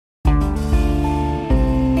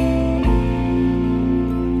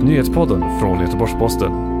Nyhetspodden från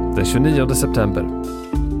Göteborgs-Posten den 29 september.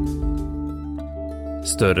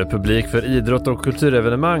 Större publik för idrott och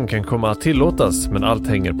kulturevenemang kan komma att tillåtas, men allt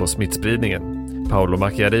hänger på smittspridningen. Paolo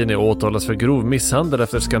Macchiarini åtalas för grov misshandel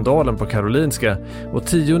efter skandalen på Karolinska och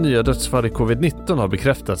 10 nya dödsfall i covid-19 har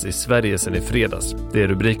bekräftats i Sverige sedan i fredags. Det är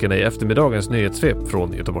rubrikerna i eftermiddagens nyhetssvep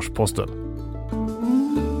från Göteborgs-Posten.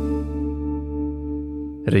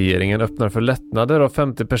 Regeringen öppnar för lättnader av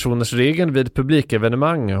 50-personers-regeln vid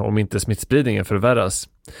publikevenemang om inte smittspridningen förvärras.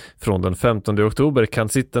 Från den 15 oktober kan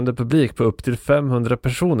sittande publik på upp till 500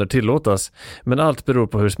 personer tillåtas, men allt beror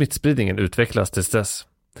på hur smittspridningen utvecklas tills dess.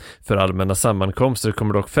 För allmänna sammankomster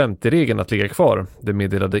kommer dock 50-regeln att ligga kvar. Det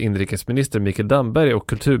meddelade inrikesminister Mikael Damberg och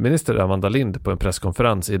kulturminister Amanda Lind på en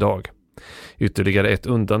presskonferens idag. Ytterligare ett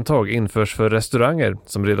undantag införs för restauranger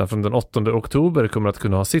som redan från den 8 oktober kommer att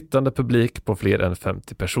kunna ha sittande publik på fler än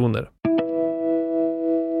 50 personer.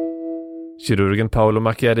 Kirurgen Paolo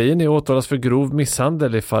Macchiarini åtalas för grov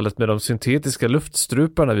misshandel i fallet med de syntetiska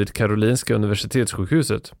luftstruparna vid Karolinska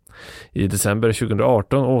universitetssjukhuset. I december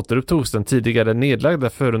 2018 återupptogs den tidigare nedlagda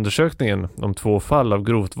förundersökningen om 2 fall av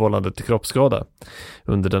grovt vållande till kroppsskada.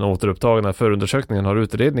 Under den återupptagna förundersökningen har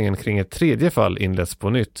utredningen kring ett 3:e fall inletts på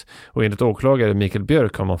nytt, och enligt åklagare Mikael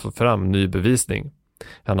Björk har man fått fram ny bevisning.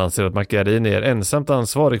 Han anser att Macchiarini är ensamt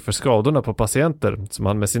ansvarig för skadorna på patienter som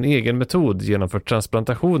han med sin egen metod genomfört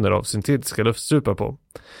transplantationer av syntetiska luftstrupar på.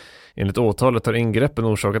 Enligt åtalet har ingreppen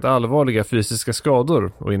orsakat allvarliga fysiska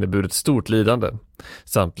skador och inneburit stort lidande.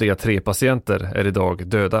 Samtliga 3 patienter är idag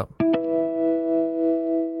döda.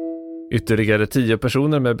 Ytterligare 10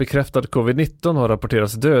 personer med bekräftad covid-19 har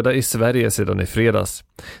rapporterats döda i Sverige sedan i fredags.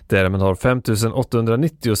 Därmed har 5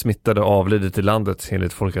 890 smittade avlidit i landet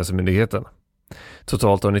enligt Folkhälsomyndigheten.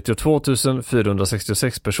 Totalt har 92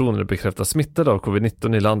 466 personer bekräftats smittade av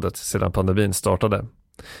covid-19 i landet sedan pandemin startade.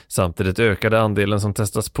 Samtidigt ökade andelen som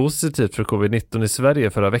testas positivt för covid-19 i Sverige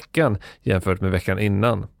förra veckan jämfört med veckan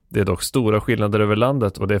innan. Det är dock stora skillnader över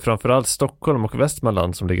landet, och det är framförallt Stockholm och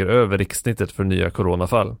Västmanland som ligger över rikssnittet för nya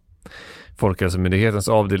coronafall. Folkhälsomyndighetens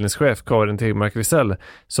avdelningschef Karin Tegmark-Wisell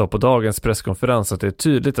sa på dagens presskonferens att det är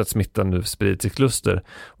tydligt att smittan nu sprids i kluster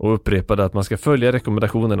och upprepade att man ska följa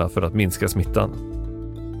rekommendationerna för att minska smittan.